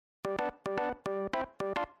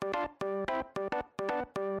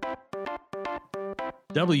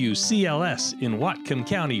WCLS in Whatcom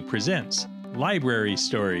County presents Library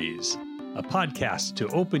Stories, a podcast to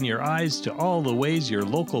open your eyes to all the ways your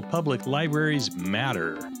local public libraries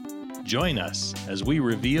matter. Join us as we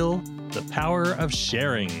reveal the power of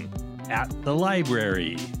sharing at the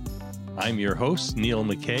library. I'm your host, Neil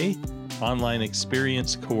McKay, Online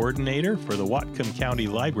Experience Coordinator for the Whatcom County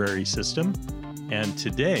Library System, and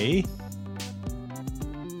today...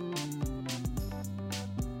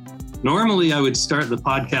 Normally, I would start the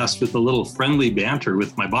podcast with a little friendly banter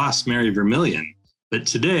with my boss, Mary Vermillion. But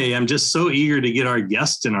today, I'm just so eager to get our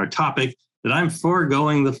guest and our topic that I'm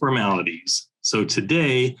foregoing the formalities. So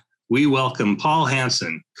today, we welcome Paul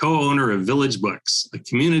Hansen, co-owner of Village Books, a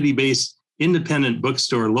community-based independent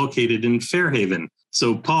bookstore located in Fairhaven.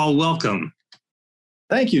 So Paul, welcome.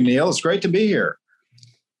 Thank you, Neil. It's great to be here.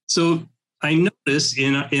 So I noticed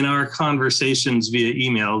in our conversations via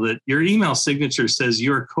email that your email signature says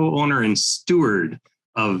you're co-owner and steward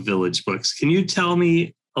of Village Books. Can you tell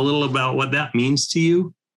me a little about what that means to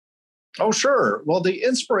you? Oh, sure. Well, the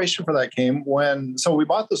inspiration for that came so we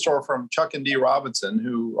bought the store from Chuck and Dee Robinson,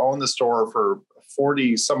 who owned the store for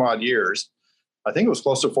 40 some odd years. I think it was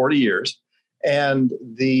close to 40 years. And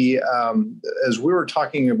as we were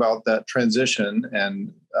talking about that transition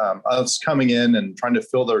and us coming in and trying to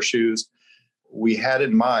fill their shoes, we had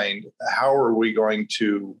in mind, how are we going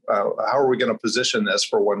to position this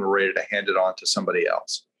for when we're ready to hand it on to somebody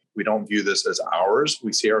else? We don't view this as ours.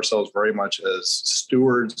 We see ourselves very much as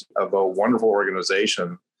stewards of a wonderful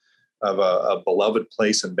organization, of a beloved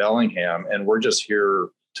place in Bellingham, and we're just here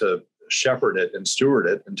to shepherd it and steward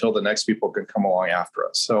it until the next people can come along after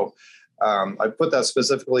us. So I put that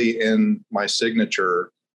specifically in my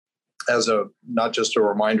signature as not just a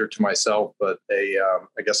reminder to myself, but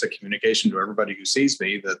I guess a communication to everybody who sees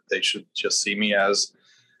me that they should just see me as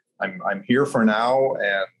I'm here for now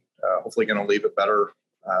and hopefully going to leave it better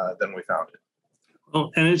than we found it.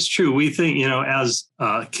 Well, and it's true. We think, as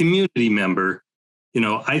a community member,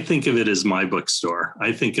 I think of it as my bookstore.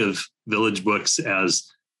 I think of Village Books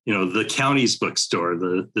as, the county's bookstore,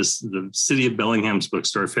 the city of Bellingham's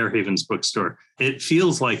bookstore, Fairhaven's bookstore. It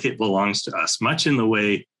feels like it belongs to us, much in the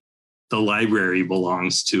way the library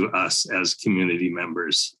belongs to us as community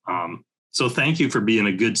members. So thank you for being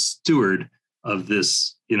a good steward of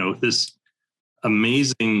this, this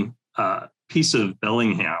amazing piece of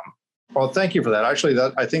Bellingham. Well, thank you for that. Actually,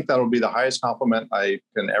 I think that'll be the highest compliment I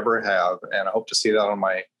can ever have. And I hope to see that on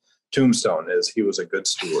my tombstone, is he was a good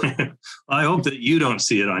steward. Well, I hope that you don't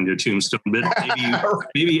see it on your tombstone, but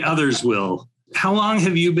maybe others will. How long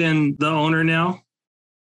have you been the owner now?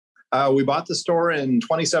 We bought the store in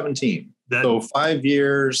 2017. So 5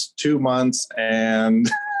 years, 2 months, and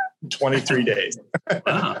 23 days.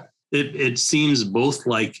 Wow. It seems both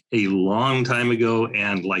like a long time ago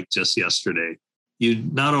and like just yesterday. You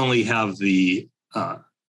not only have the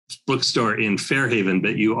bookstore in Fairhaven,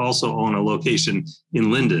 but you also own a location in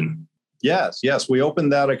Linden. Yes. We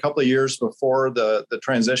opened that a couple of years before the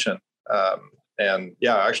transition.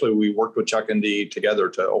 Actually, we worked with Chuck and Dee together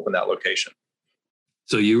to open that location.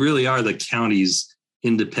 So you really are the county's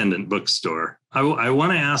independent bookstore. I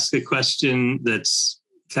want to ask a question that's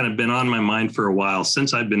kind of been on my mind for a while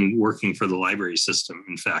since I've been working for the library system,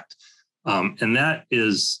 in fact. And that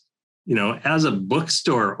is, as a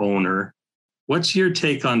bookstore owner, what's your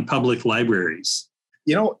take on public libraries?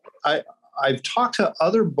 I've talked to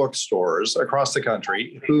other bookstores across the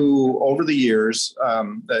country who, over the years,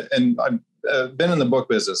 and I've been in the book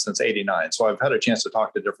business since '89, so I've had a chance to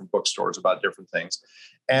talk to different bookstores about different things.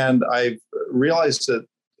 And I've realized that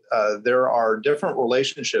there are different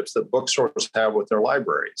relationships that bookstores have with their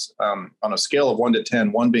libraries on a scale of 1 to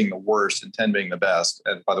 10, 1 being the worst and 10 being the best.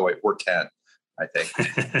 And by the way, we're 10, I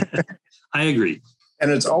think. I agree. And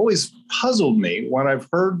it's always puzzled me when I've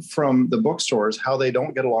heard from the bookstores how they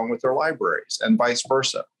don't get along with their libraries and vice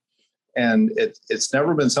versa. And it's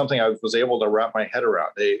never been something I was able to wrap my head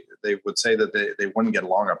around. They would say that they wouldn't get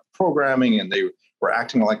along on programming, and they were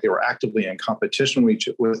acting like they were actively in competition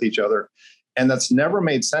with each other. And that's never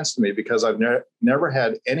made sense to me because I've never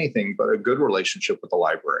had anything but a good relationship with the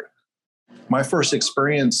library. My first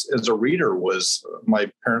experience as a reader was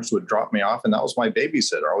my parents would drop me off, and that was my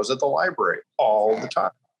babysitter. I was at the library all the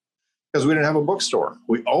time because we didn't have a bookstore.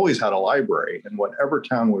 We always had a library in whatever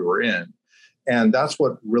town we were in. And that's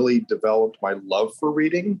what really developed my love for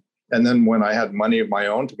reading. And then when I had money of my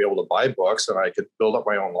own to be able to buy books and I could build up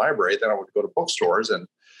my own library, then I would go to bookstores.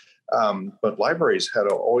 But libraries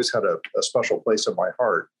always had a special place in my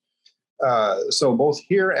heart. So both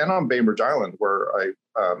here and on Bainbridge Island, where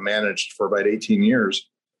I managed for about 18 years,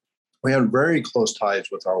 we had very close ties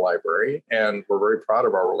with our library, and we're very proud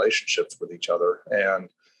of our relationships with each other. And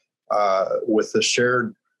with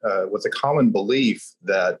the common belief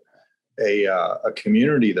that a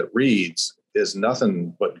community that reads is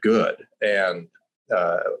nothing but good, and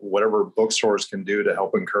whatever bookstores can do to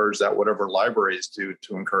help encourage that, whatever libraries do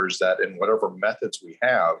to encourage that, and whatever methods we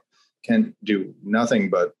have can do nothing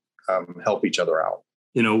but help each other out.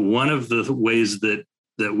 One of the ways that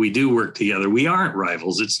we do work together, we aren't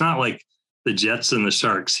rivals. It's not like the Jets and the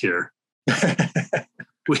Sharks here.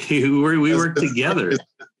 we work together.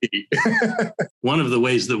 One of the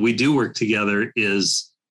ways that we do work together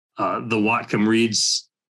is the Whatcom Reads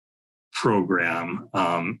program.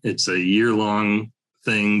 It's a year-long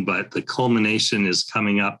thing, but the culmination is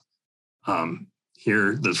coming up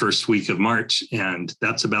here the first week of March, and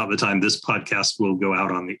that's about the time this podcast will go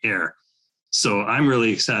out on the air. So I'm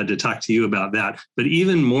really excited to talk to you about that. But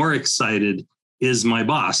even more excited is my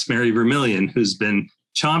boss, Mary Vermillion, who's been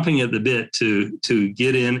chomping at the bit to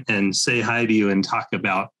get in and say hi to you and talk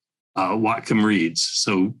about Whatcom Reads.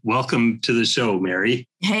 So welcome to the show, Mary.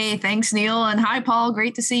 Hey, thanks, Neil. And hi, Paul.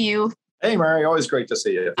 Great to see you. Hey, Mary. Always great to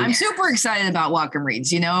see you. I'm super excited about Whatcom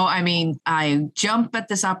Reads. I jump at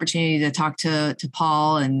this opportunity to talk to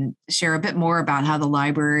Paul and share a bit more about how the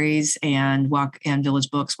libraries and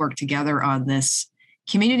Village Books work together on this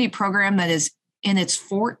community program that is in its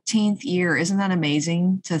 14th year. Isn't that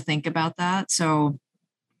amazing to think about that? So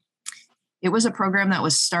it was a program that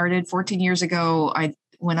was started 14 years ago.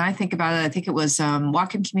 When I think about it, I think it was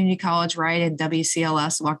Whatcom Community College, right? And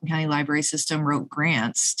WCLS, Whatcom County Library System, wrote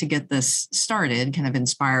grants to get this started, kind of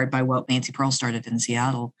inspired by what Nancy Pearl started in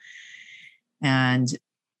Seattle. And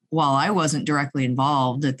while I wasn't directly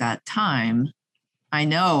involved at that time,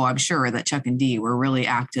 I'm sure that Chuck and Dee were really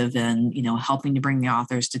active in, helping to bring the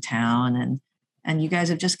authors to town. And you guys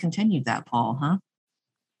have just continued that, Paul, huh?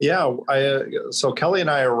 Yeah. So Kelly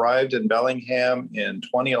and I arrived in Bellingham in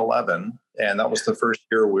 2011, and that was the first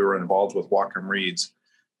year we were involved with Whatcom Reads.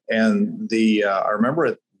 And I remember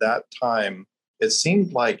at that time, it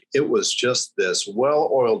seemed like it was just this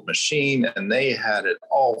well-oiled machine, and they had it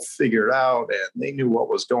all figured out, and they knew what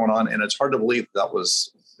was going on. And it's hard to believe that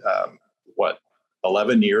was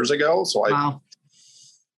 11 years ago. So I've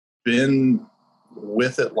been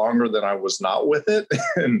with it longer than I was not with it.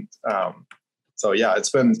 And so, yeah, it's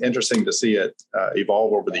been interesting to see it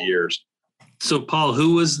evolve over the years. So, Paul,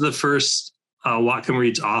 who was the first Whatcom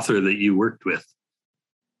Reads author that you worked with?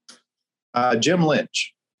 Jim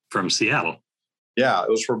Lynch. From Seattle. Yeah, it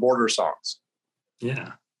was for Border Songs.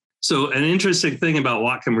 Yeah. So an interesting thing about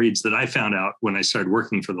Whatcom Reads that I found out when I started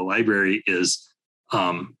working for the library is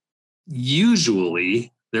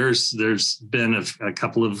usually there's been a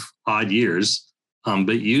couple of odd years,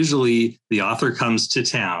 but usually the author comes to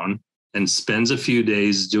town and spends a few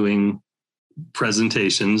days doing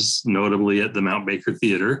presentations, notably at the Mount Baker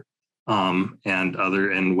Theater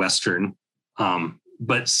and Western.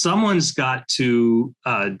 But someone's got to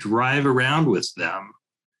drive around with them.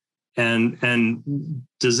 And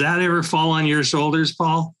does that ever fall on your shoulders,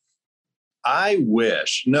 Paul? I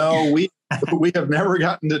wish. No, we have never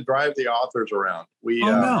gotten to drive the authors around.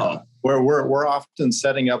 No. We're often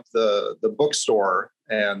setting up the bookstore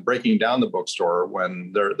and breaking down the bookstore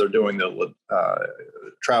when they're doing the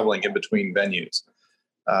traveling in between venues.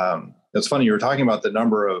 It's funny, you were talking about the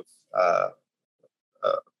number of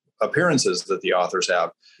appearances that the authors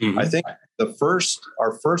have. Mm-hmm. I think our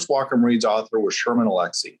first Whatcom Reads author was Sherman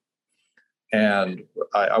Alexie. And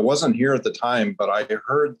I wasn't here at the time, but I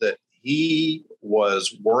heard that he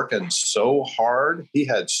was working so hard. He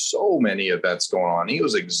had so many events going on. He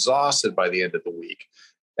was exhausted by the end of the week,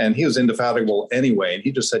 and he was indefatigable anyway. And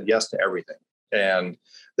he just said yes to everything. And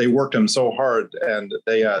they worked him so hard, and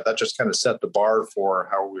that just kind of set the bar for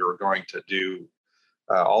how we were going to do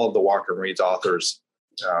all of the Whatcom Reads authors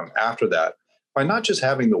after that, by not just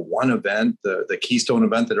having the one event, the keystone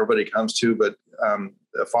event that everybody comes to, but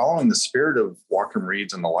following the spirit of Whatcom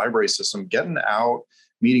Reads and the library system, getting out,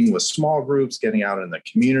 meeting with small groups, getting out in the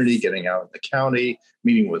community, getting out in the county,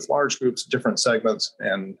 meeting with large groups, different segments.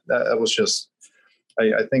 And that was just,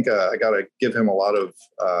 I think I got to give him a lot of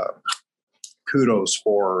kudos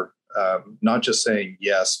for not just saying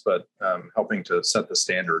yes, but helping to set the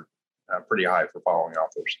standard pretty high for following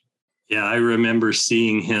authors. Yeah, I remember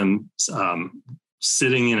seeing him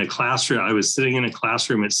sitting in a classroom. I was sitting in a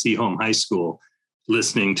classroom at Seaholm High School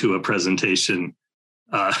listening to a presentation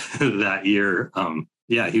that year.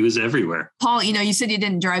 Yeah, he was everywhere. Paul, you said you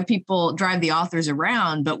didn't drive the authors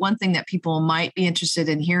around, but one thing that people might be interested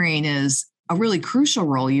in hearing is a really crucial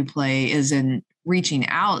role you play is in reaching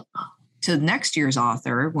out to next year's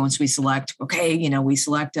author, once we select, we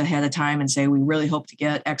select ahead of time and say, we really hope to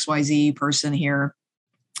get XYZ person here.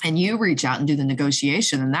 And you reach out and do the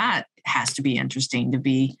negotiation. And that has to be interesting to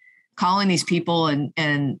be calling these people.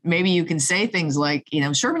 And maybe you can say things like,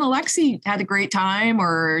 Sherman Alexie had a great time,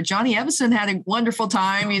 or Johnny Evison had a wonderful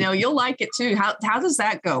time. You'll like it too. How does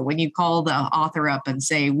that go when you call the author up and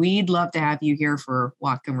say, we'd love to have you here for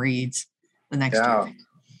Whatcom Reads the next year?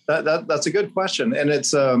 That's a good question, and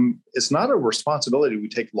it's not a responsibility we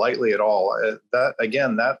take lightly at all. That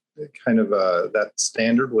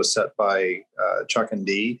standard was set by Chuck and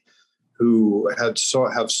Dee, who have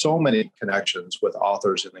so many connections with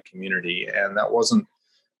authors in the community, and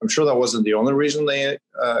I'm sure that wasn't the only reason they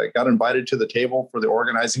got invited to the table for the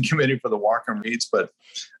organizing committee for the Whatcom Reads, but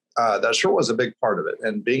that sure was a big part of it.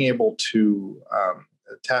 And being able to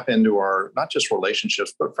tap into our not just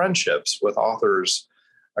relationships but friendships with authors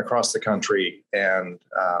across the country. And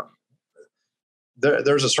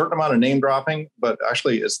there's a certain amount of name dropping, but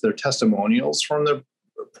actually it's their testimonials from the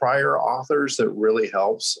prior authors that really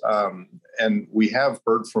helps. And we have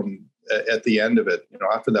heard from at the end of it,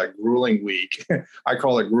 after that grueling week, I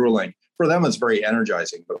call it grueling. For them, it's very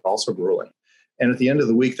energizing, but also grueling. And at the end of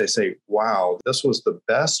the week, they say, wow, this was the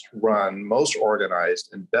best run, most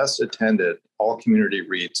organized, and best attended all community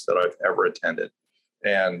reads that I've ever attended.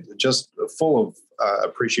 And just full of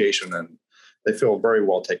appreciation, and they feel very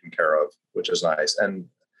well taken care of, which is nice. And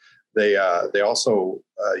they also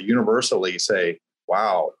universally say,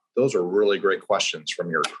 wow, those are really great questions from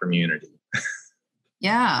your community.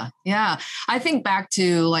 Yeah. I think back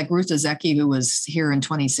to like Ruth Ozeki, who was here in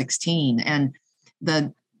 2016, and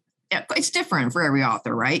it's different for every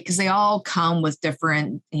author, right? Because they all come with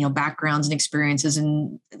different, backgrounds and experiences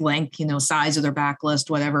and length, size of their backlist,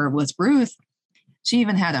 whatever. With Ruth, she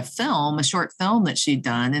even had a short film that she'd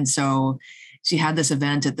done. And so she had this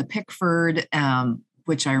event at the Pickford,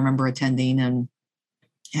 which I remember attending,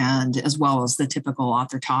 and as well as the typical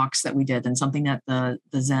author talks that we did, and something at the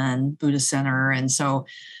Zen Buddhist Center. And so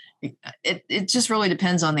it just really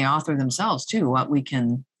depends on the author themselves too, what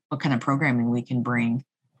kind of programming we can bring.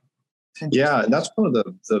 Yeah. And that's one of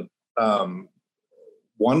the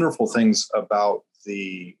wonderful things about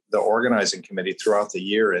the organizing committee throughout the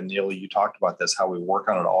year. And Neil, you talked about this, how we work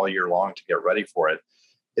on it all year long to get ready for it.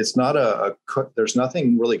 It's not there's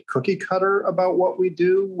nothing really cookie cutter about what we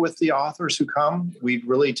do with the authors who come. We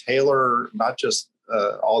really tailor not just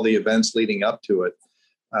all the events leading up to it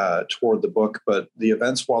toward the book, but the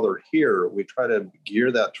events while they're here. We try to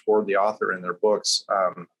gear that toward the author and their books.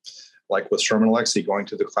 Like with Sherman Alexie going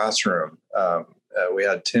to the classroom. We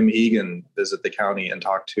had Tim Egan visit the county and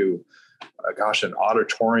talk to an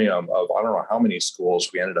auditorium of I don't know how many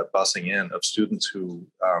schools we ended up busing in, of students who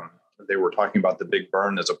they were talking about the Big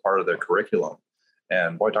Burn as a part of their curriculum.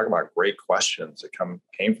 And boy, talk about great questions that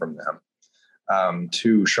came from them.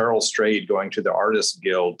 To Cheryl Strayed going to the Artists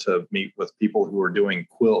Guild to meet with people who are doing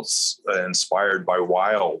quilts inspired by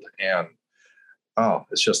Wilde. And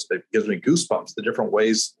it gives me goosebumps, the different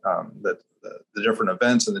ways that the different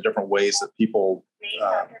events and the different ways that people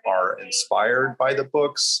are inspired by the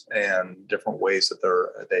books, and different ways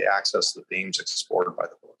that they access the themes explored by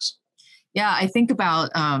the books. Yeah, I think about,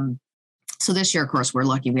 so this year, of course, we're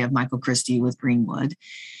lucky we have Michael Christie with Greenwood.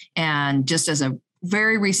 And just as a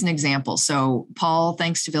very recent example, so Paul,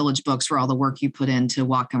 thanks to Village Books for all the work you put into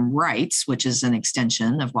Whatcom Writes, which is an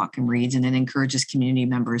extension of Whatcom Reads, and it encourages community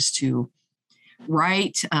members to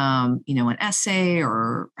write, an essay,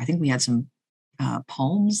 or I think we had some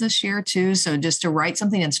poems this year too. So just to write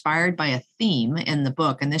something inspired by a theme in the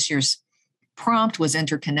book. And this year's prompt was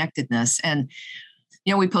interconnectedness. And,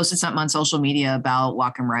 we posted something on social media about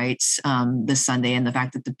Whatcom Writes this Sunday, and the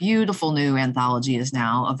fact that the beautiful new anthology is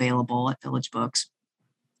now available at Village Books.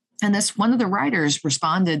 And one of the writers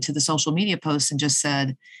responded to the social media post and just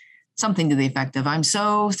said something to the effect of, I'm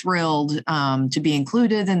so thrilled to be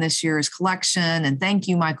included in this year's collection. And thank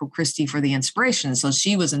you, Michael Christie, for the inspiration. So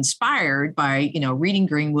she was inspired by, reading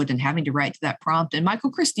Greenwood and having to write to that prompt. And Michael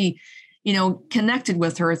Christie, connected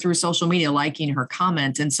with her through social media, liking her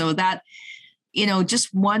comment. And so that,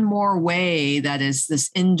 just one more way that is this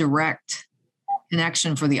indirect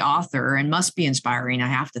connection for the author, and must be inspiring. I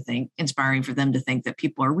have to think inspiring for them to think that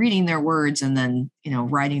people are reading their words and then,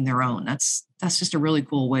 writing their own. That's just a really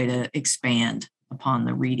cool way to expand upon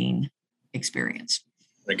the reading experience.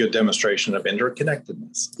 A good demonstration of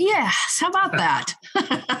interconnectedness. Yes. How about that?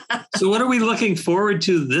 So what are we looking forward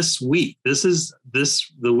to this week? This is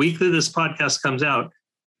the week that this podcast comes out.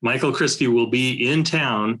 Michael Christie will be in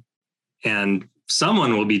town, and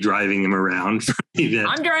someone will be driving him around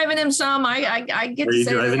I'm driving him some. I get to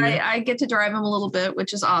say that I get to drive him a little bit,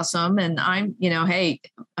 which is awesome. And I'm, hey,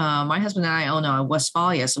 my husband and I own a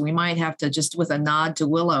Westfalia, so we might have to, just with a nod to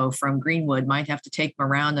Willow from Greenwood, might have to take him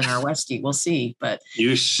around in our Westie. We'll see. But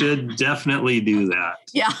you should definitely do that.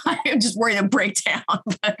 Yeah, I'm just worried to break down,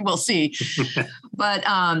 but we'll see. But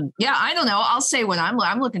I don't know. I'll say what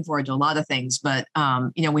I'm looking forward to a lot of things, but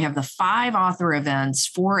we have the 5 author events,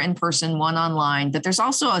 4 in person, 1 online. But there's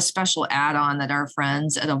also a special add-on that our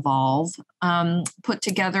friends at Evolve put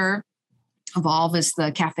together. Evolve is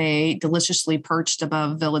the cafe deliciously perched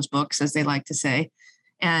above Village Books, as they like to say.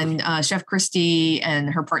 And Chef Christy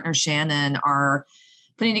and her partner Shannon are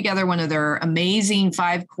putting together one of their amazing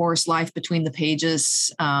 5-course Life Between the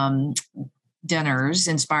Pages dinners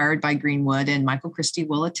inspired by Greenwood, and Michael Christie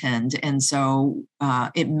will attend. And so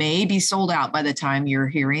it may be sold out by the time you're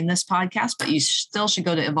hearing this podcast, but you still should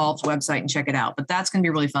go to Evolve's website and check it out. But that's going to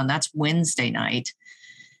be really fun. That's Wednesday night.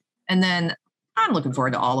 And then I'm looking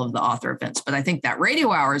forward to all of the author events, but I think that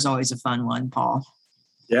radio hour is always a fun one, Paul.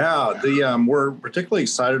 Yeah, we're particularly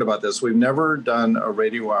excited about this. We've never done a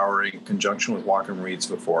radio hour in conjunction with Whatcom Reads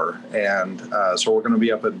before. And so we're going to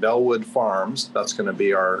be up at Bellwood Farms. That's going to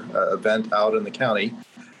be our event out in the county.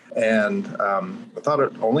 And I thought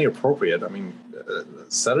it only appropriate. I mean,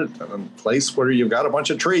 set it in a place where you've got a bunch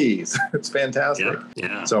of trees. It's fantastic.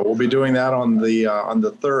 Yeah. So we'll be doing that on the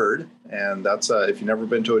 3rd. And that's if you've never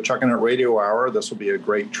been to a Chucking It Radio Hour, this will be a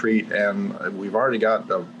great treat. And we've already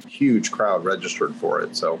got a huge crowd registered for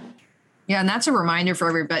it. So, yeah, and that's a reminder for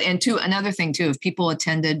everybody. And another thing too, if people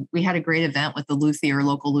attended, we had a great event with the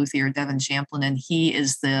local luthier, Devin Champlin, and he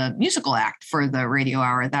is the musical act for the radio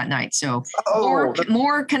hour that night. So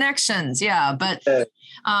more connections, yeah. But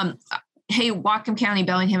hey, Whatcom County,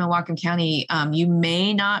 Bellingham and Whatcom County, you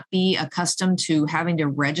may not be accustomed to having to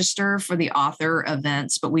register for the author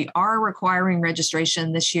events, but we are requiring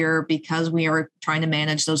registration this year because we are trying to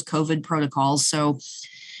manage those COVID protocols. So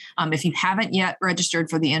if you haven't yet registered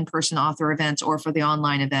for the in-person author events or for the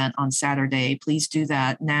online event on Saturday, please do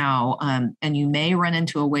that now. And you may run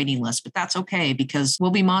into a waiting list, but that's okay because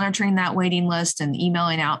we'll be monitoring that waiting list and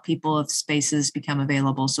emailing out people if spaces become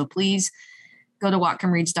available. So please go to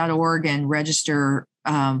whatcomreads.org and register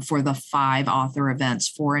for the 5 author events,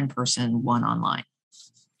 4 in person, 1 online.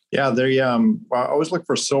 Yeah, I always look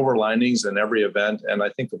for silver linings in every event, and I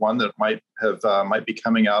think the one that might be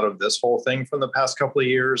coming out of this whole thing from the past couple of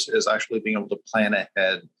years is actually being able to plan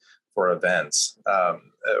ahead for events,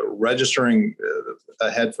 registering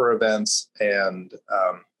ahead for events, and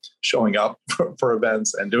showing up for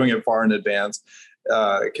events and doing it far in advance.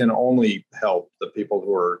 Can only help the people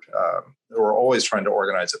who are always trying to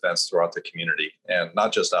organize events throughout the community, and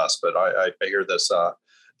not just us, but I hear this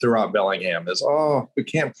throughout Bellingham is, we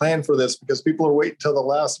can't plan for this because people are waiting till the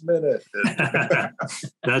last minute.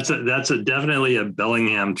 That's definitely a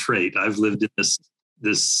Bellingham trait. I've lived in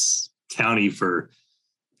this county for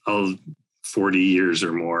 40 years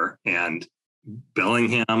or more, and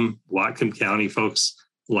Bellingham, Whatcom County folks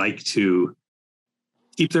like to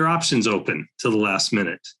keep their options open to the last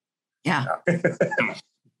minute. Yeah.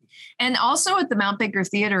 And also at the Mount Baker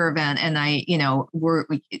Theater event, and even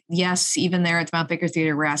there at the Mount Baker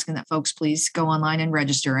Theater, we're asking that folks please go online and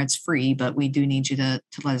register. It's free, but we do need you to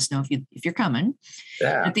let us know if you're coming.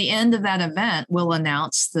 Yeah. At the end of that event, we'll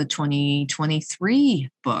announce the 2023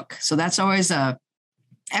 book. So that's always a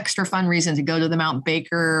extra fun reason to go to the Mount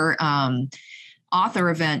Baker author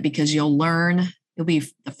event, because you'll be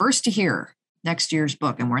the first to hear next year's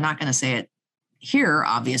book. And we're not going to say it here,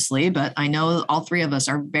 obviously, but I know all 3 of us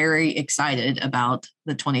are very excited about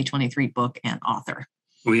the 2023 book and author.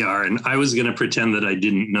 We are. And I was going to pretend that I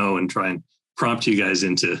didn't know and try and prompt you guys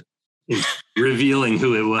into revealing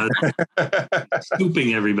who it was,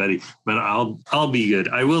 scooping everybody, but I'll be good.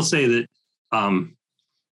 I will say that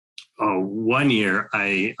one year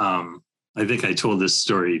I think I told this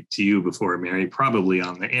story to you before, Mary, probably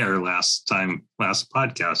on the air last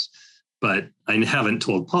podcast. But I haven't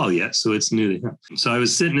told Paul yet, so it's new to him. So I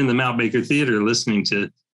was sitting in the Mount Baker Theater listening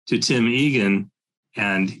to Tim Egan,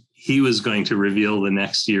 and he was going to reveal the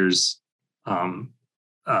next year's book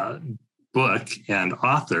and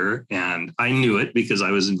author, and I knew it because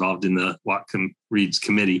I was involved in the Whatcom Reads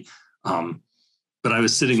committee. But I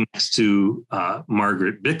was sitting next to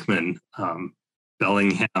Margaret Bickman,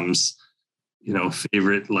 Bellingham's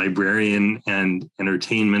favorite librarian and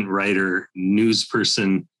entertainment writer, news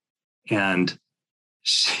person. And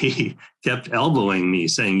she kept elbowing me,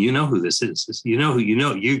 saying, "You know who this is. You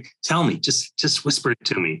tell me, just whisper it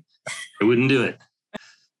to me." I wouldn't do it.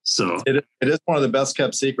 So it is one of the best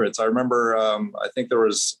kept secrets. I remember, I think there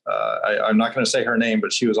was, I'm not going to say her name,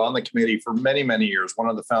 but she was on the committee for many, many years, one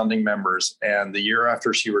of the founding members. And the year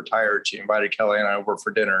after she retired, she invited Kelly and I over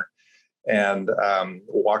for dinner. And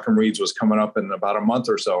Whatcom Reads was coming up in about a month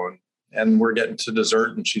or so. And we're getting to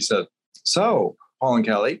dessert. And she said, "So, Paul and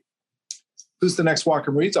Kelly, who's the next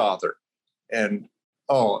Whatcom Reads author?" And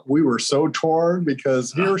we were so torn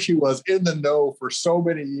because here she was in the know for so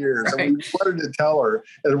many years. Right. And we wanted to tell her,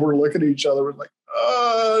 and we're looking at each other, we're like,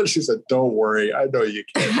 she said, "Don't worry, I know you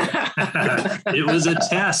can." It was a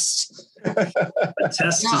test. A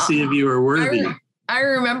test to see if you were worthy. I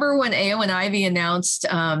remember when Ayo and Ivy announced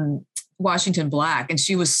Washington Black, and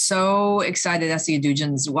she was so excited. Essie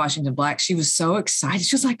Adujan's Washington Black. She was so excited.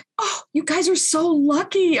 She was like, "Oh, you guys are so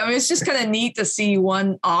lucky." I mean, it's just kind of neat to see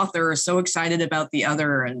one author so excited about the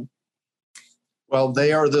other. And well,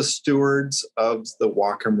 they are the stewards of the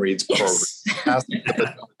Whatcom Reads program. Pass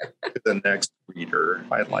to the next reader.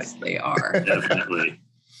 I like them. They are. Definitely.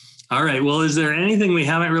 All right. Well, is there anything we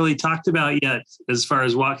haven't really talked about yet as far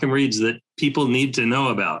as Whatcom Reads that people need to know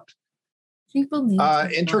about? People need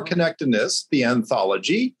Interconnectedness, the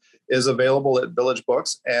anthology, is available at Village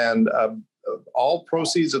Books, and all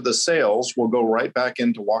proceeds of the sales will go right back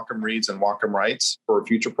into Whatcom Reads and Whatcom Writes for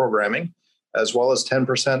future programming, as well as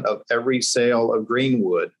 10% of every sale of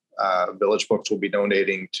Greenwood. Village Books will be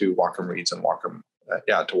donating to Whatcom Reads and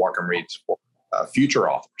Whatcom Reads for future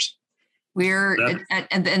authors. We're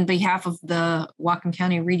on behalf of the Whatcom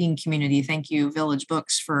County reading community. Thank you, Village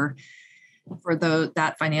Books, for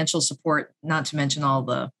that financial support, not to mention all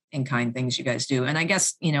the in-kind things you guys do. And I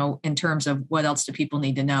guess, in terms of what else do people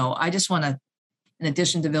need to know, I just want to, in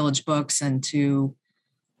addition to Village Books and to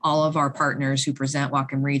all of our partners who present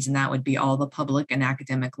Whatcom Reads, and that would be all the public and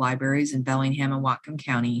academic libraries in Bellingham and Whatcom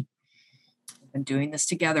County. We've been doing this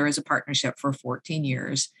together as a partnership for 14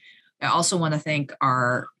 years. I also want to thank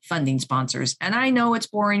our funding sponsors. And I know it's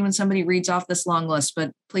boring when somebody reads off this long list,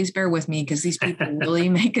 but please bear with me because these people really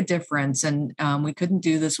make a difference. And we couldn't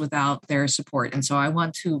do this without their support. And so I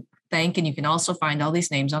want to thank, and you can also find all these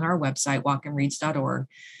names on our website, whatcomreads.org,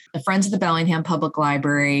 the Friends of the Bellingham Public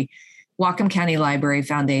Library, Whatcom County Library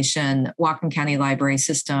Foundation, Whatcom County Library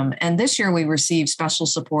System. And this year we received special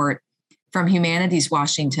support from Humanities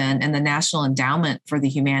Washington and the National Endowment for the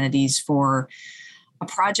Humanities for a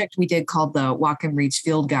project we did called the Whatcom Reads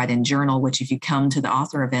Field Guide and Journal, which if you come to the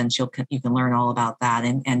author events, you can learn all about that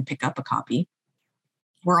and pick up a copy.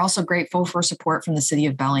 We're also grateful for support from the City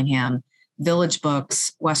of Bellingham, Village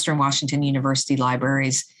Books, Western Washington University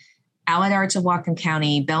Libraries, Allied Arts of Whatcom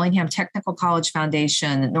County, Bellingham Technical College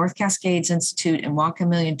Foundation, North Cascades Institute, and Whatcom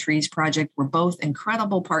Million Trees Project were both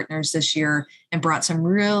incredible partners this year and brought some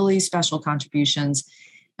really special contributions.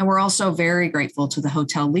 And we're also very grateful to the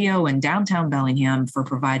Hotel Leo in downtown Bellingham for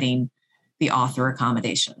providing the author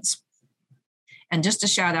accommodations. And just a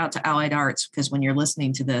shout out to Allied Arts, because when you're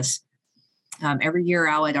listening to this, every year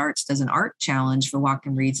Allied Arts does an art challenge for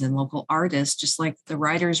Whatcom Reads and local artists, just like the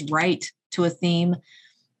writers write to a theme.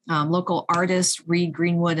 Local artists read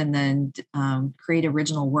Greenwood and then create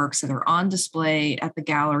original works that are on display at the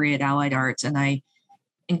gallery at Allied Arts. And I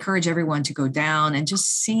encourage everyone to go down and just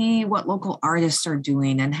see what local artists are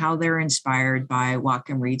doing and how they're inspired by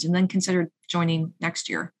Whatcom Reads, and then consider joining next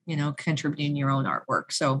year, contributing your own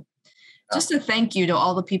artwork. So just a thank you to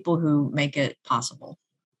all the people who make it possible.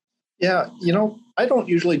 Yeah. I don't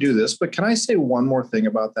usually do this, but can I say one more thing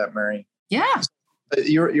about that, Mary? Yeah.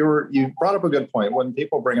 You brought up a good point. When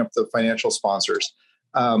people bring up the financial sponsors,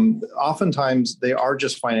 oftentimes they are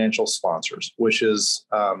just financial sponsors, which is,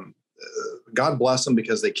 God bless them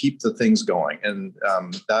because they keep the things going. And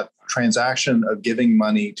that transaction of giving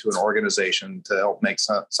money to an organization to help make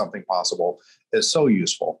something possible is so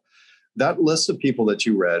useful. That list of people that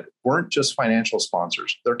you read weren't just financial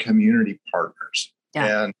sponsors, they're community partners.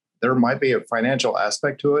 Yeah. And there might be a financial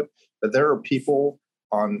aspect to it, but there are people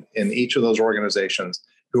in each of those organizations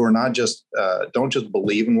who are not just don't just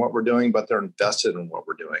believe in what we're doing, but they're invested in what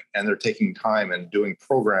we're doing, and they're taking time and doing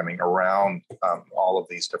programming around all of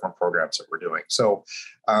these different programs that we're doing. So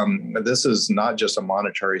this is not just a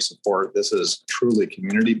monetary support. This is truly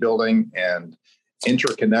community building and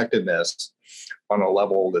interconnectedness on a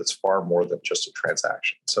level that's far more than just a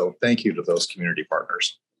transaction. So thank you to those community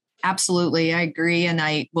partners. Absolutely, I agree, and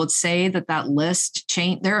I would say that list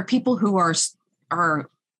change. There are people who are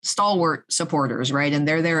stalwart supporters, right? And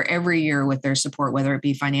they're there every year with their support, whether it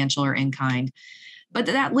be financial or in kind. But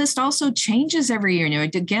that list also changes every year.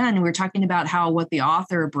 Again, we're talking about how what the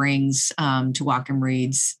author brings to Whatcom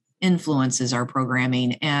Reads influences our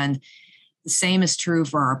programming. And the same is true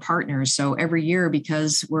for our partners. So every year,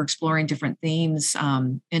 because we're exploring different themes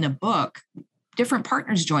in a book, different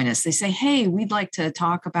partners join us. They say, hey, we'd like to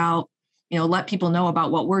talk about, let people know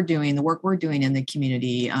about what we're doing, the work we're doing in the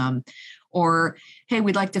community. Or, hey,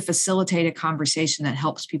 we'd like to facilitate a conversation that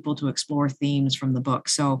helps people to explore themes from the book.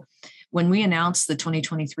 So when we announce the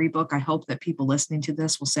 2023 book, I hope that people listening to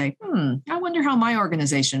this will say, I wonder how my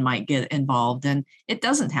organization might get involved. And it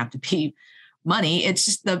doesn't have to be money. It's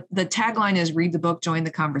just the tagline is read the book, join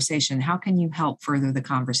the conversation. How can you help further the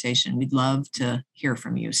conversation? We'd love to hear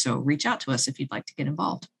from you. So reach out to us if you'd like to get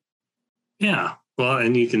involved. Yeah. Well,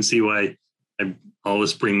 and you can see why I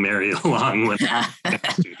always bring Mary along with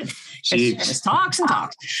she just talks and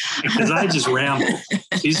talks. Because I just ramble.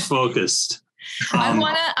 She's focused.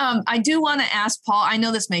 I do want to ask Paul, I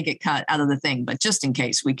know this may get cut out of the thing, but just in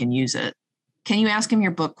case we can use it. Can you ask him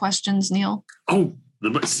your book questions, Neil? Oh, the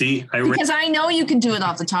book. See, because I know you can do it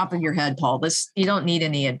off the top of your head, Paul. You don't need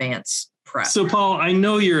any advance prep. So, Paul, I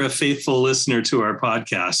know you're a faithful listener to our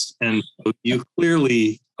podcast, and you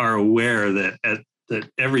clearly are aware that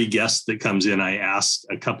every guest that comes in, I ask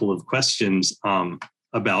a couple of questions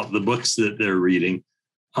about the books that they're reading.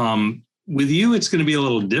 With you, it's going to be a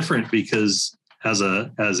little different because as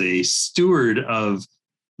a steward of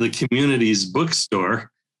the community's bookstore,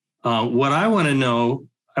 what I want to know,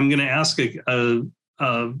 I'm going to ask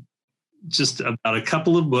just about a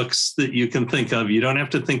couple of books that you can think of. You don't have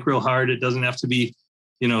to think real hard. It doesn't have to be,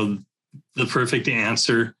 the perfect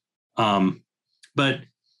answer. But,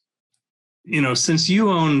 since you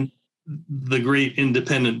own the great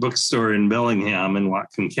independent bookstore in Bellingham and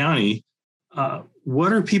Whatcom County,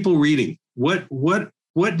 what are people reading? What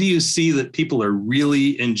do you see that people are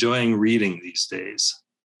really enjoying reading these days?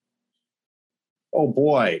 Oh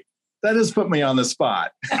boy, that has put me on the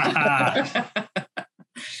spot.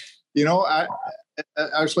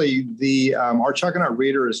 Actually, our Chuckanut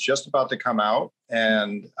Reader is just about to come out,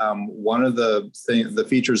 and one of the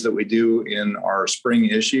features that we do in our spring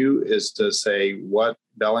issue is to say what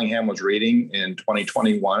Bellingham was reading in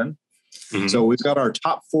 2021. Mm-hmm. So we've got our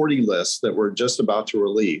top 40 list that we're just about to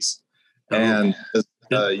release, and you'll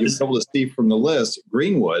be able to see from the list,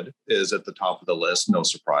 Greenwood is at the top of the list. No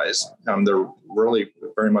surprise. They're really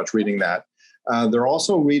very much reading that. They're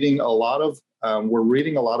also reading we're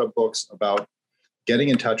reading a lot of books about getting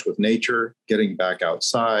in touch with nature, getting back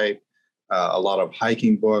outside, a lot of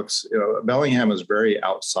hiking books. Bellingham is very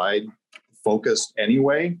outside focused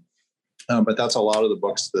anyway, but that's a lot of the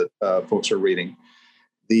books that folks are reading.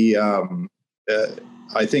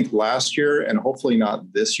 I think last year, and hopefully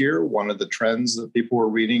not this year, one of the trends that people were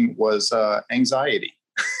reading was anxiety,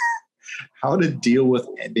 how to deal with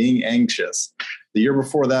being anxious. The year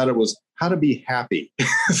before that, it was how to be happy.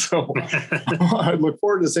 So I look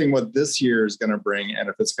forward to seeing what this year is going to bring, and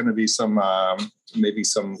if it's going to be some maybe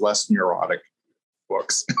some less neurotic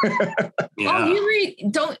books. Yeah.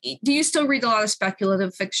 Oh, do you still read a lot of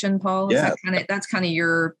speculative fiction, Paul? Yeah. That's kind of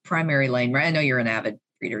your primary lane, right? I know you're an avid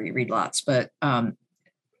reader, you read lots, but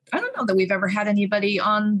I don't know that we've ever had anybody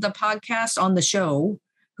on the podcast, on the show,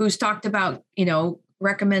 who's talked about,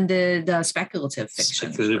 recommended speculative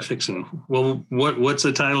fiction. Speculative fiction. Well, what's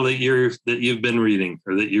a title that you've been reading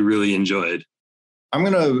or that you really enjoyed? I'm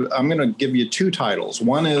gonna give you two titles.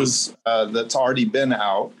 One is that's already been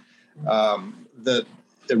out, that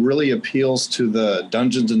it really appeals to the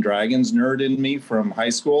Dungeons and Dragons nerd in me from high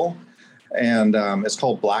school, and it's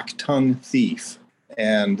called Black Tongue Thief.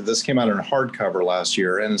 And this came out in hardcover last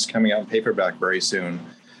year, and it's coming out in paperback very soon.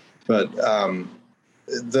 But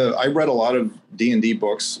I read a lot of D&D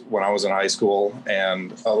books when I was in high school,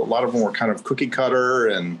 and a lot of them were kind of cookie cutter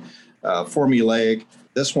and formulaic.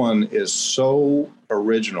 This one is so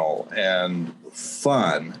original and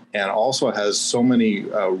fun, and also has so many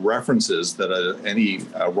references that any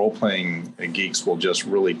role-playing geeks will just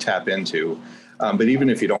really tap into. But even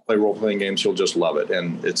if you don't play role-playing games, you'll just love it.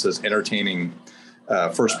 And it's this entertaining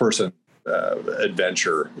first-person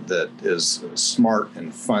adventure that is smart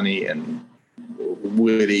and funny and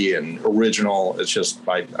witty and original. It's just,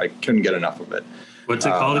 I couldn't get enough of it. What's it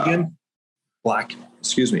called again? Black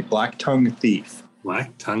Tongue Thief.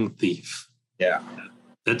 Black Tongue Thief. Yeah.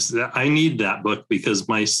 I need that book because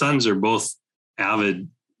my sons are both avid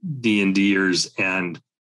D&Ders, and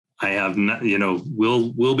I have not,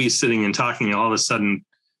 we'll be sitting and talking, and all of a sudden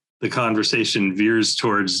the conversation veers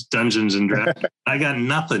towards Dungeons and Dragons. I got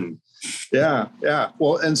nothing. Yeah.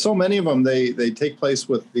 Well, and so many of them, they take place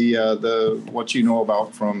with the what you know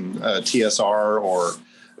about from TSR or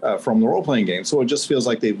from the role-playing game. So it just feels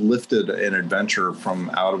like they've lifted an adventure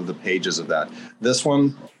from out of the pages of that. This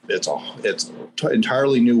one, it's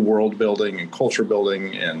entirely new world building and culture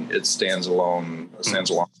building, and it stands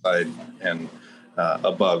alongside and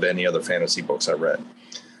above any other fantasy books I've read.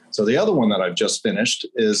 So the other one that I've just finished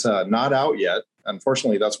is not out yet.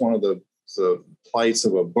 Unfortunately, that's one of the plights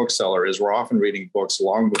of a bookseller is we're often reading books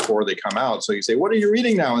long before they come out. So you say, what are you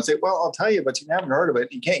reading now? And say, well, I'll tell you, but you haven't heard of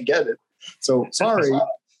it. You can't get it. So sorry.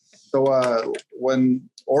 So when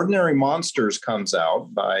Ordinary Monsters comes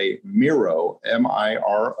out by Miro,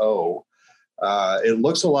 Miro, it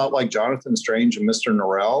looks a lot like Jonathan Strange and Mr.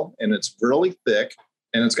 Norrell, and it's really thick,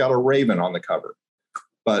 and it's got a raven on the cover.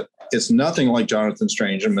 But it's nothing like Jonathan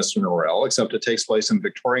Strange and Mr. Norrell, except it takes place in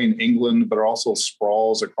Victorian England, but it also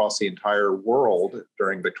sprawls across the entire world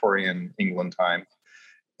during Victorian England time.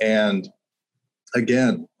 And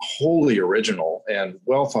again, wholly original and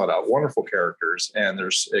well thought out, wonderful characters. And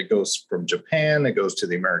it goes from Japan, it goes to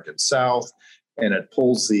the American South, and it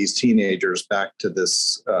pulls these teenagers back to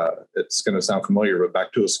this, it's going to sound familiar, but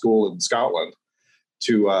back to a school in Scotland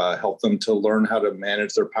to help them to learn how to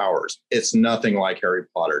manage their powers. It's nothing like Harry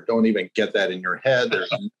Potter. Don't even get that in your head.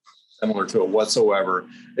 There's nothing similar to it whatsoever,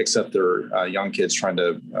 except they're young kids trying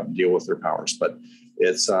to deal with their powers. But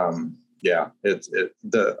it's,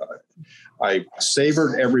 I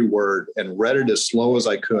savored every word and read it as slow as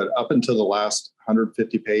I could up until the last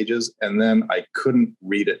 150 pages. And then I couldn't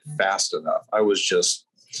read it fast enough. I was just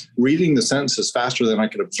reading the sentences faster than I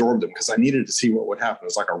could absorb them because I needed to see what would happen. It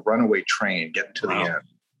was like a runaway train getting to the end.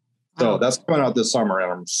 So that's coming out this summer, and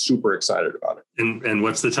I'm super excited about it. And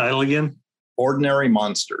what's the title again? Ordinary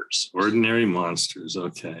Monsters. Ordinary Monsters.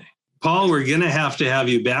 Okay. Paul, we're going to have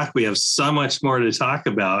you back. We have so much more to talk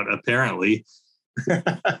about, apparently.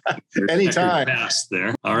 Anytime. Fast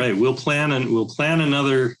there. All right. We'll plan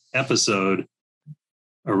another episode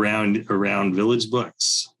around Village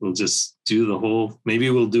Books. We'll just do maybe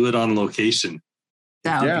we'll do it on location.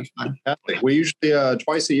 That would be fun. Exactly. We usually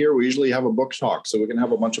twice a year, we usually have a book talk, so we can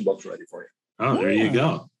have a bunch of books ready for you. Oh, there you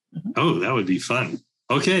go. Oh, that would be fun.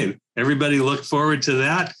 Okay. Everybody look forward to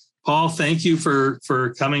that. Paul, thank you for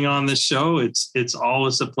coming on this show. It's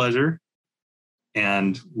always a pleasure.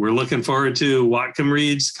 And we're looking forward to Whatcom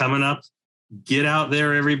Reads coming up. Get out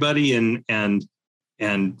there, everybody, and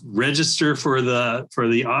register for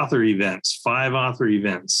the author events, 5 author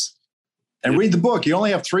events. And read the book. You only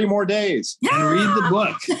have 3 more days. Yeah! And read the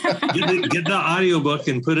book. Get the audiobook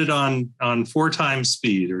and put it on 4 times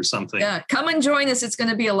speed or something. Yeah, come and join us. It's going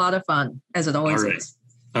to be a lot of fun, as it always is.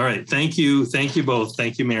 All right. Thank you. Thank you both.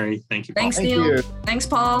 Thank you, Mary. Thank you, Paul. Thanks, Neil. Thanks,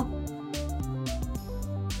 Paul.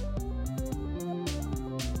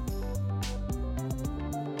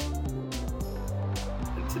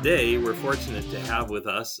 Today, we're fortunate to have with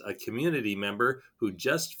us a community member who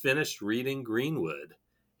just finished reading Greenwood.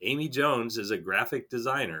 Amy Jones is a graphic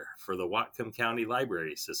designer for the Whatcom County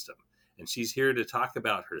Library System, and she's here to talk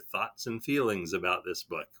about her thoughts and feelings about this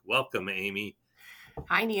book. Welcome, Amy.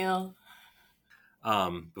 Hi, Neil.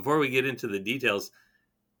 Before we get into the details,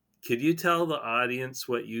 could you tell the audience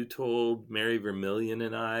what you told Mary Vermillion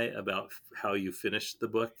and I about how you finished the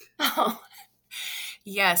book? Oh,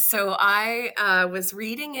 yes. So I was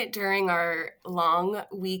reading it during our long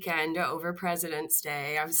weekend over President's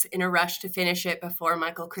Day. I was in a rush to finish it before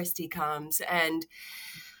Michael Christie comes. And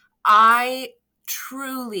I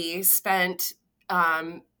truly spent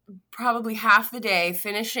probably half the day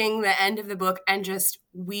finishing the end of the book and just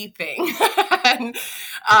weeping. And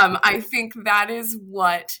I think that is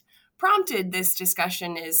what prompted this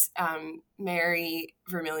discussion is Mary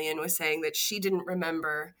Vermillion was saying that she didn't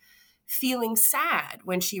remember feeling sad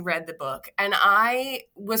when she read the book. And I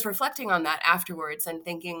was reflecting on that afterwards and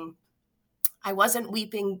thinking, I wasn't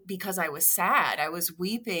weeping because I was sad. I was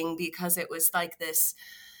weeping because it was like this,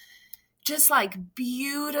 just like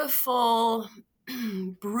beautiful,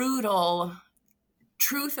 brutal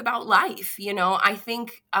truth about life. You know, I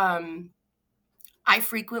think I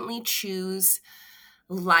frequently choose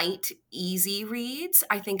light, easy reads.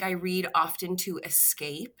 I think I read often to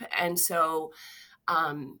escape. And so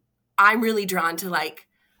I'm really drawn to like,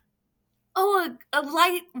 a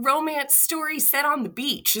light romance story set on the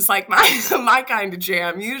beach is like my kind of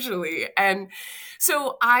jam usually. And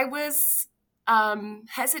so I was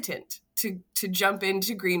hesitant to jump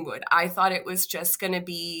into Greenwood. I thought it was just going to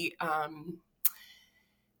be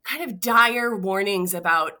kind of dire warnings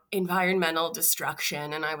about environmental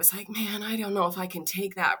destruction. And I was like, man, I don't know if I can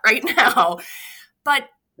take that right now. But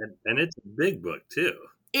and it's a big book too.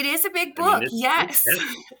 It is a big book. Yes.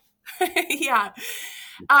 Yeah.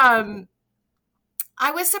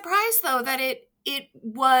 I was surprised though that it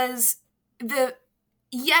was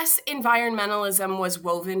yes, environmentalism was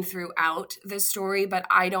woven throughout the story, but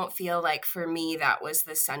I don't feel like for me that was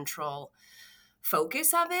the central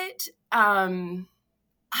focus of it.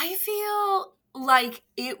 I feel like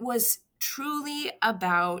it was truly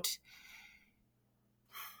about.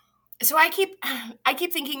 So I keep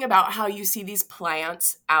thinking about how you see these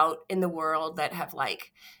plants out in the world that have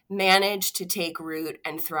like managed to take root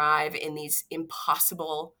and thrive in these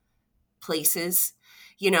impossible places.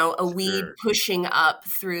 You know, a weed Sure. pushing up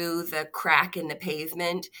through the crack in the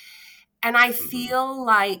pavement. And I feel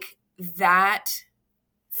like that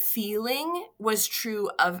feeling was true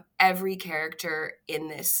of every character in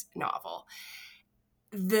this novel.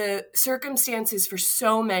 The circumstances for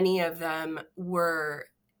so many of them were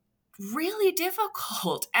really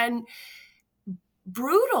difficult and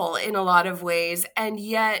brutal in a lot of ways, and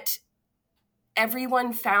yet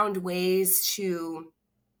everyone found ways to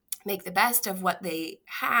make the best of what they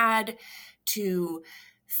had, to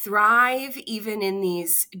thrive even in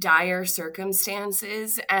these dire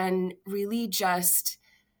circumstances, and really just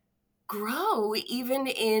grow even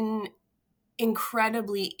in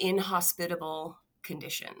incredibly inhospitable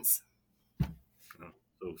conditions.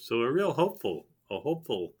 So a real hopeful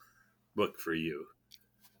book for you.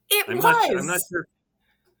 I'm not sure.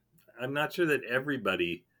 I'm not sure that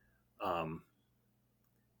everybody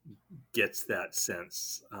gets that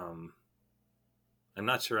sense. I'm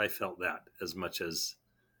not sure I felt that as much as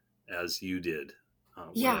you did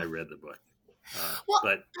when I read the book.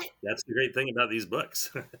 But that's the great thing about these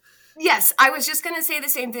books. Yes, I was just going to say the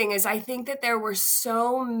same thing. Is I think that there were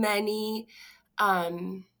so many.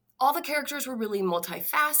 All the characters were really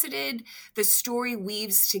multifaceted. The story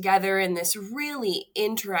weaves together in this really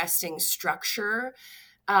interesting structure.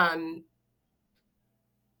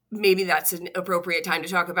 Maybe that's an appropriate time to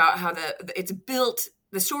talk about how it's built.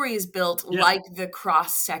 The story is built like the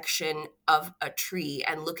cross section of a tree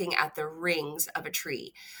and looking at the rings of a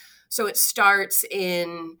tree. So it starts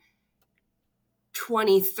in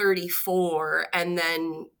 2034 and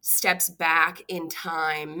then steps back in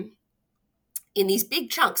time in these big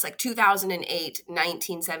chunks, like 2008,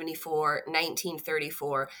 1974,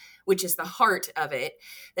 1934, which is the heart of it.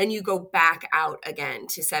 Then you go back out again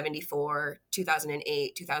to 74,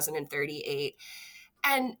 2008, 2038.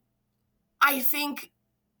 And I think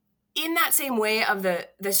in that same way of the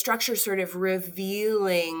structure sort of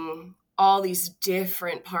revealing all these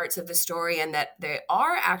different parts of the story and that they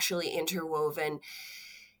are actually interwoven,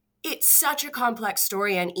 it's such a complex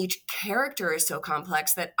story and each character is so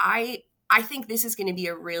complex that I think this is going to be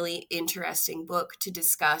a really interesting book to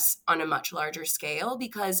discuss on a much larger scale,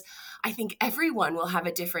 because I think everyone will have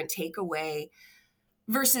a different takeaway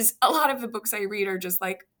versus a lot of the books I read are just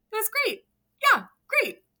like, that's great. Yeah,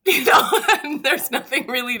 great. You know, and there's nothing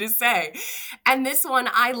really to say. And this one,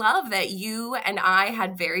 I love that you and I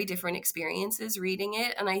had very different experiences reading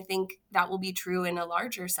it. And I think that will be true in a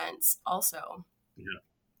larger sense also. Yeah,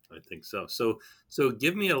 I think so. So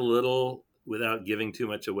give me a little, without giving too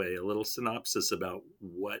much away, a little synopsis about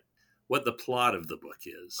what the plot of the book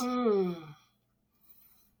is.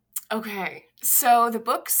 Okay. So the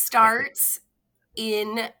book starts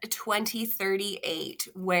in 2038,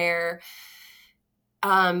 where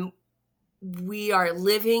we are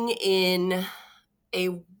living in a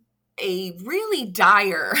really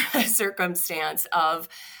dire circumstance of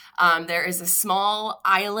there is a small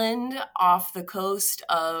island off the coast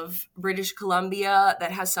of British Columbia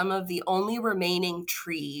that has some of the only remaining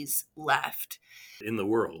trees left. In the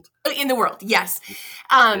world. In the world, yes.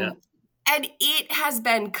 And it has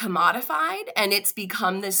been commodified, and it's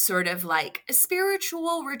become this sort of like a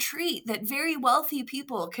spiritual retreat that very wealthy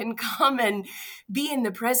people can come and be in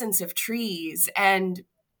the presence of trees. And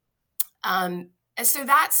so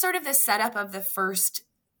that's sort of the setup of the first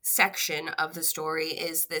section of the story,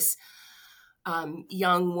 is this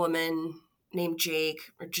young woman named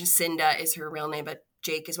Jake, or Jacinda is her real name, but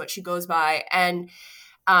Jake is what she goes by. And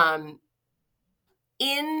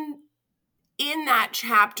in that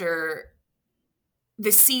chapter,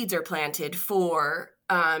 the seeds are planted for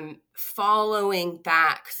following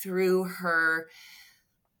back through her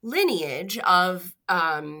lineage of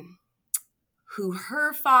who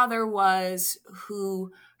her father was,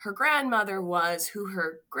 who her grandmother was, who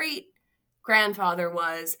her great-grandfather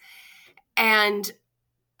was, and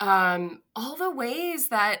all the ways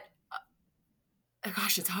that,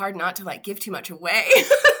 gosh, it's hard not to like give too much away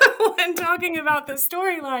when talking about the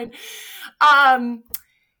storyline.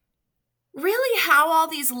 Really how all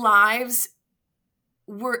these lives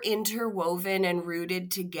were interwoven and rooted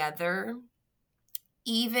together,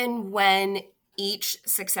 even when each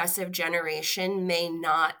successive generation may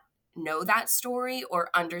not know that story or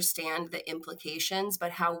understand the implications,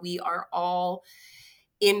 but how we are all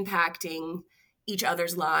impacting each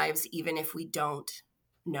other's lives, even if we don't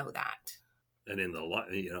know that. And in the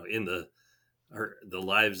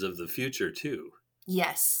lives of the future too.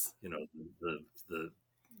 Yes. The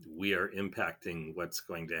we are impacting what's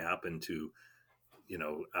going to happen to,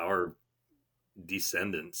 our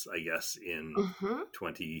descendants, I guess, in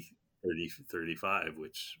 2035,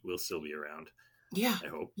 which will still be around. Yeah. I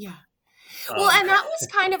hope. Yeah. Well, and that was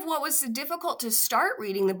kind of what was difficult to start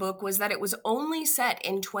reading the book, was that it was only set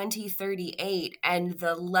in 2038, and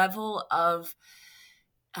the level of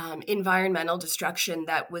environmental destruction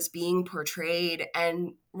that was being portrayed.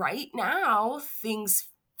 And right now, things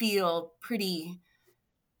feel pretty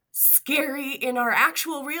scary in our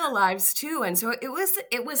actual real lives too. And so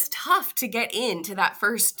it was tough to get into that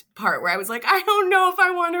first part where I was like, I don't know if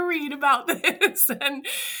I want to read about this. And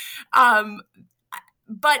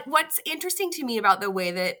but what's interesting to me about the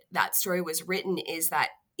way that story was written is that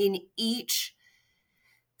in each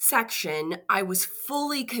section, I was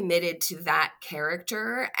fully committed to that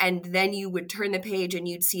character. And then you would turn the page and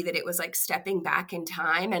you'd see that it was like stepping back in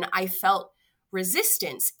time. And I felt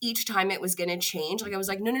resistance each time it was going to change. Like I was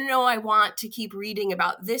like, no, I want to keep reading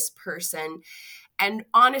about this person. And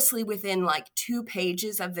honestly, within like 2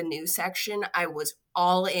 pages of the new section, I was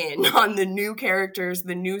all in on the new characters,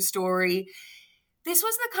 the new story. This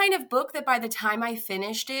was the kind of book that by the time I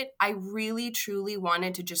finished it, I really, truly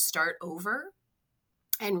wanted to just start over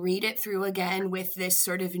and read it through again with this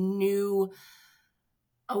sort of new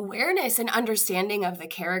awareness and understanding of the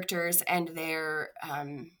characters and their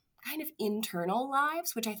kind of internal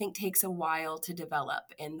lives, which I think takes a while to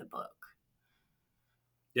develop in the book.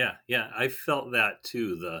 Yeah, I felt that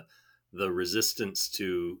too. The resistance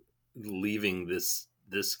to leaving this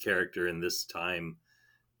character in this time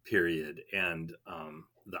period, and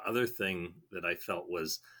the other thing that I felt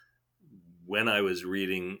was, when I was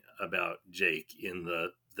reading about Jake in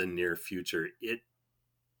the near future,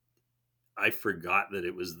 I forgot that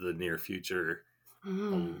it was the near future.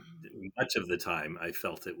 Much of the time I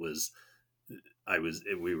felt it was, I was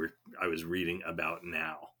reading about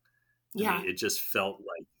now. Yeah. I mean, it just felt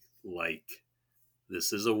like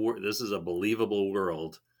this is a believable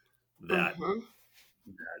world that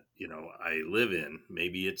I live in.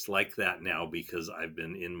 Maybe it's like that now because I've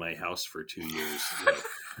been in my house for 2 years.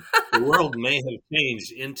 The world may have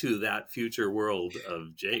changed into that future world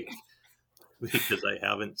of Jake because I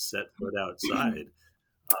haven't set foot outside.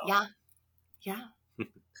 Yeah.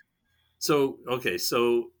 So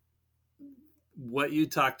what you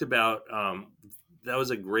talked about, that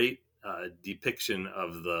was a great depiction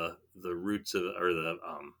of the roots of, or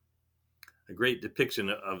a great depiction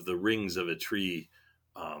of the rings of a tree,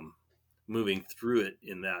 moving through it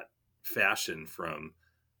in that fashion, from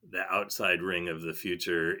the outside ring of the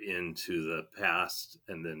future into the past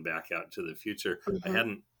and then back out to the future.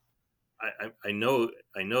 I know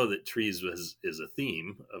that trees is a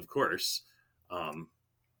theme, of course.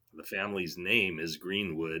 The family's name is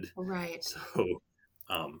Greenwood, right? So,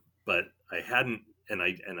 but I hadn't, and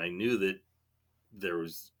I knew that there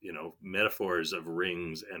was, metaphors of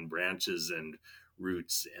rings and branches and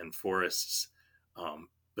roots and forests.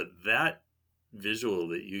 But that visual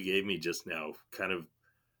that you gave me just now kind of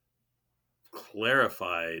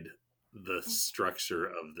clarified the structure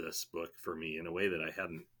of this book for me in a way that I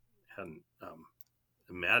hadn't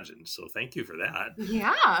imagined. So thank you for that.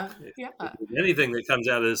 Yeah. Anything that comes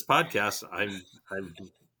out of this podcast, I've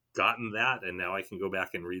gotten that, and now I can go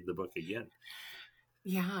back and read the book again.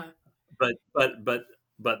 Yeah. But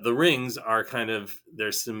the rings are kind of,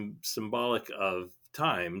 they're symbolic of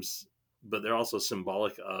times, but they're also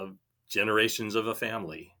symbolic of generations of a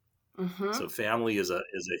family. So family is a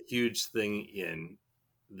huge thing in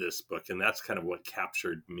this book, and that's kind of what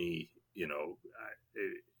captured me.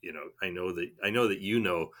 I know that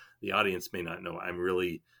the audience may not know, I'm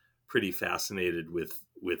really pretty fascinated with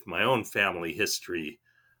my own family history,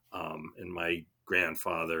 and my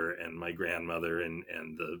grandfather and my grandmother, and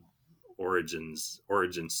the origin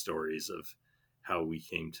stories of how we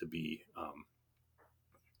came to be.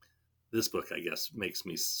 This book, I guess, makes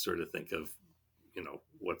me sort of think of,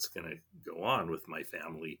 what's going to go on with my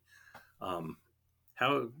family. How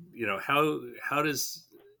does,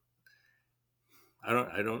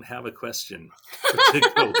 I don't have a question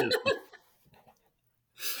to go with.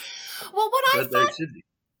 Well, I thought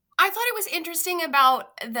it was interesting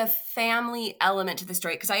about the family element to the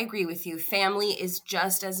story, because I agree with you. Family is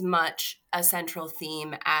just as much a central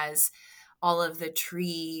theme as all of the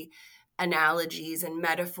tree analogies and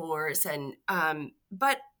metaphors. And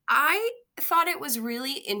but I thought it was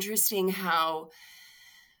really interesting how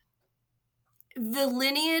the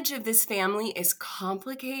lineage of this family is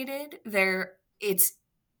complicated. It's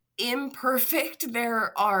imperfect.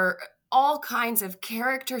 There are all kinds of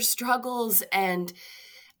character struggles and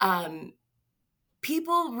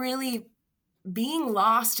people really being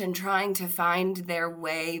lost and trying to find their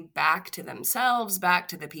way back to themselves, back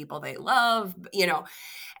to the people they love,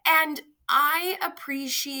 And I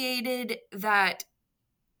appreciated that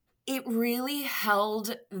it really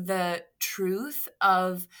held the truth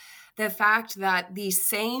of the fact that these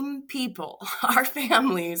same people, our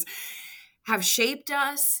families, have shaped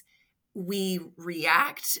us. We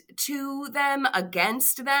react to them,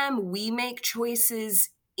 against them. We make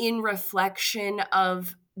choices in reflection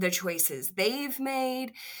of the choices they've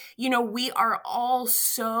made. We are all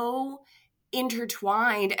so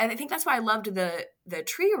intertwined. And I think that's why I loved the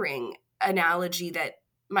tree ring analogy that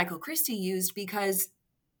Michael Christie used, because,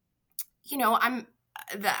 I'm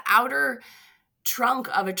the outer trunk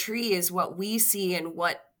of a tree is what we see and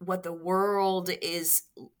what the world is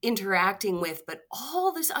interacting with, but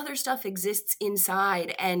all this other stuff exists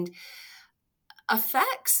inside and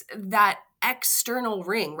affects that external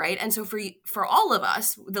ring, right? And so for all of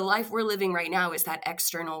us, the life we're living right now is that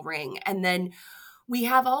external ring. And then we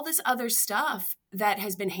have all this other stuff that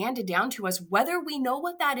has been handed down to us, whether we know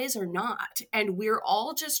what that is or not. And we're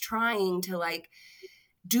all just trying to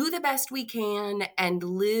do the best we can and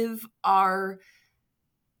live our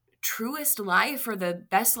truest life, or the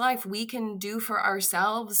best life we can do for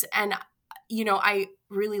ourselves. And, I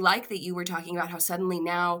really like that you were talking about how suddenly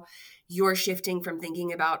now you're shifting from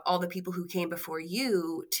thinking about all the people who came before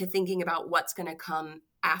you to thinking about what's going to come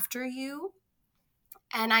after you.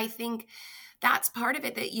 And I think that's part of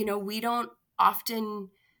it, that, we don't often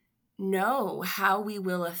know how we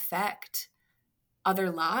will affect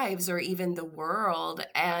other lives or even the world.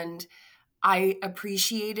 And I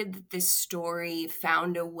appreciated that this story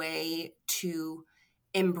found a way to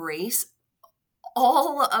embrace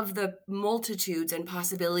all of the multitudes and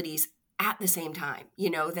possibilities at the same time.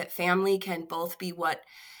 That family can both be what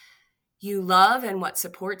you love and what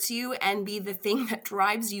supports you, and be the thing that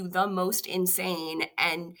drives you the most insane,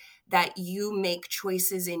 and that you make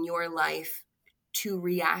choices in your life to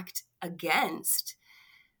react against,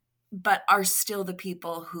 but are still the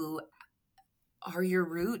people who are your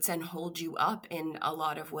roots and hold you up in a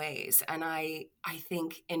lot of ways. And I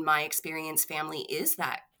think in my experience, family is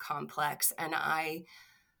that complex. And I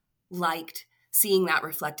liked seeing that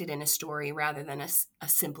reflected in a story rather than a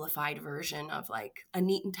simplified version of a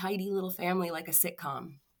neat and tidy little family, like a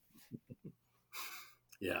sitcom.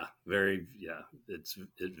 Yeah,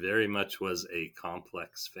 it very much was a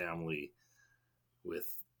complex family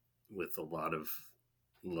with a lot of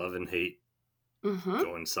love and hate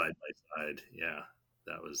going side by side. Yeah,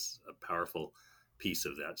 that was a powerful piece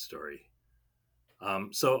of that story.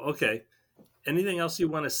 Okay, anything else you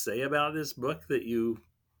want to say about this book that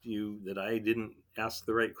that I didn't ask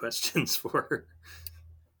the right questions for?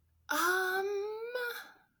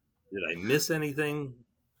 Did I miss anything?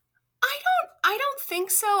 I don't think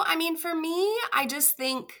so. I mean, for me, I just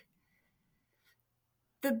think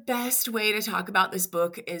the best way to talk about this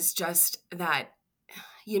book is just that,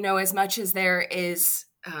 as much as there is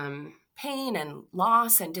pain and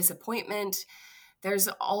loss and disappointment, there's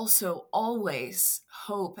also always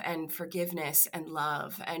hope and forgiveness and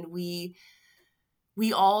love. And we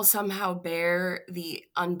all somehow bear the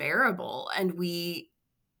unbearable, and we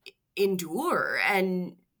endure.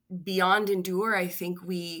 And beyond endure, I think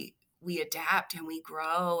we adapt and we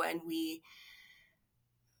grow and we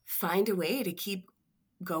find a way to keep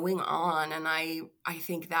going on. And I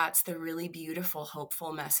think that's the really beautiful,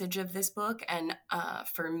 hopeful message of this book. And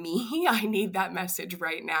for me, I need that message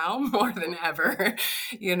right now more than ever.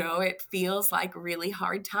 It feels like really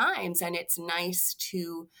hard times, and it's nice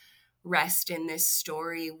to rest in this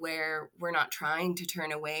story where we're not trying to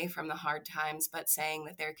turn away from the hard times, but saying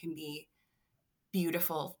that there can be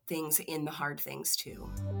beautiful things in the hard things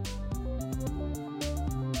too.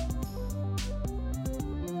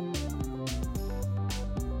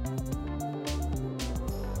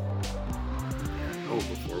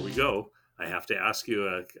 Before we go, I have to ask you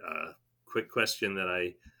a quick question that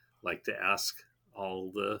I like to ask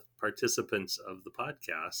all the participants of the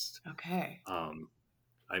podcast. Okay.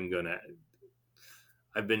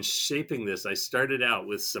 I've been shaping this. I started out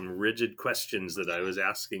with some rigid questions that I was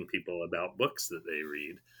asking people about books that they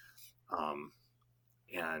read.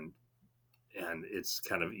 And it's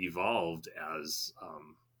kind of evolved as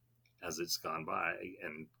it's gone by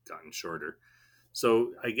and gotten shorter.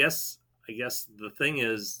 So I guess the thing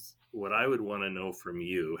is, what I would want to know from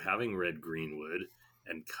you, having read Greenwood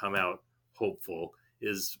and come out hopeful,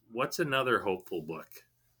 is what's another hopeful book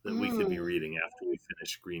that we could be reading after we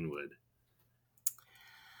finish Greenwood?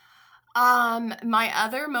 My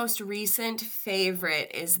other most recent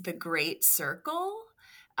favorite is The Great Circle.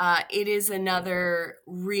 It is another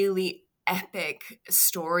really epic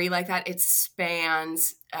story like that. It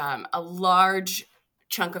spans a large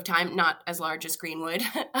chunk of time, not as large as Greenwood,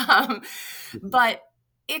 but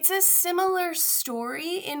it's a similar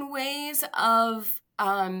story in ways of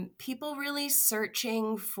people really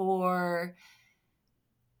searching for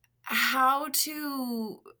how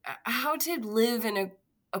to live in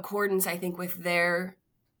accordance, I think, with their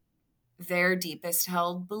deepest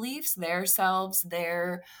held beliefs, their selves,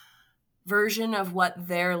 their version of what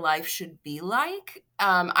their life should be like.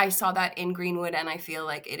 I saw that in Greenwood, and I feel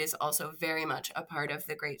like it is also very much a part of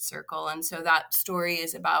The Great Circle. And so that story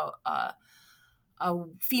is about a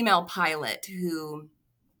female pilot who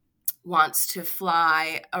wants to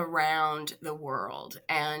fly around the world,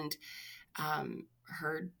 and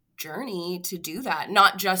her journey to do that,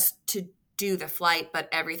 not just to do the flight, but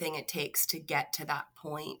everything it takes to get to that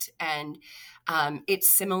point. And it's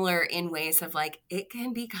similar in ways of like, it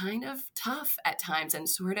can be kind of tough at times and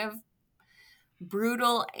sort of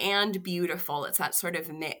brutal and beautiful. It's that sort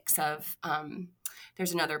of mix of,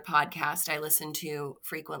 there's another podcast I listen to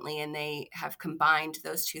frequently, and they have combined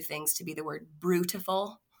those two things to be the word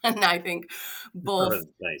brutiful. And I think both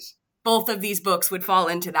of these books would fall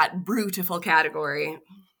into that brutiful category.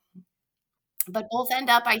 But both end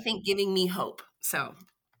up, I think, giving me hope. So,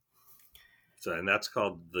 and that's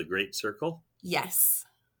called The Great Circle? Yes.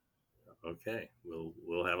 Okay.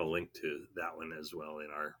 We'll have a link to that one as well in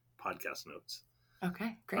our podcast notes.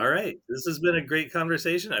 Okay, great. All right. This has been a great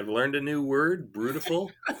conversation. I've learned a new word,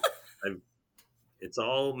 brutiful. It's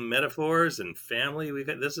all metaphors and family.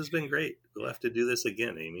 This has been great. We'll have to do this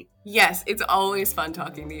again, Amy. Yes, it's always fun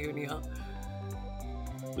talking to you, Neil.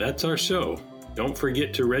 That's our show. Don't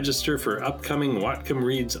forget to register for upcoming Whatcom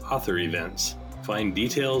Reads author events. Find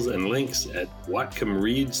details and links at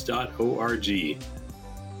whatcomreads.org.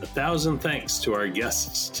 1,000 thanks to our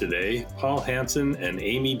guests today, Paul Hansen and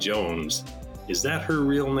Amy Jones. Is that her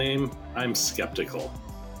real name? I'm skeptical.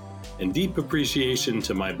 And deep appreciation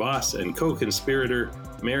to my boss and co-conspirator,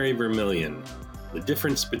 Mary Vermillion. The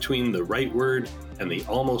difference between the right word and the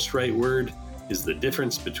almost right word is the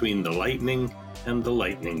difference between the lightning and the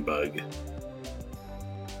lightning bug.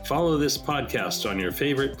 Follow this podcast on your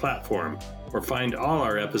favorite platform, or find all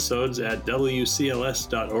our episodes at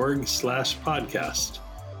wcls.org/podcast.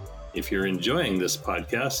 If you're enjoying this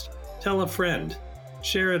podcast, tell a friend,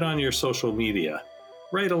 share it on your social media,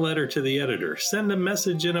 write a letter to the editor, send a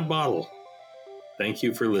message in a bottle. Thank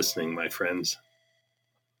you for listening, my friends.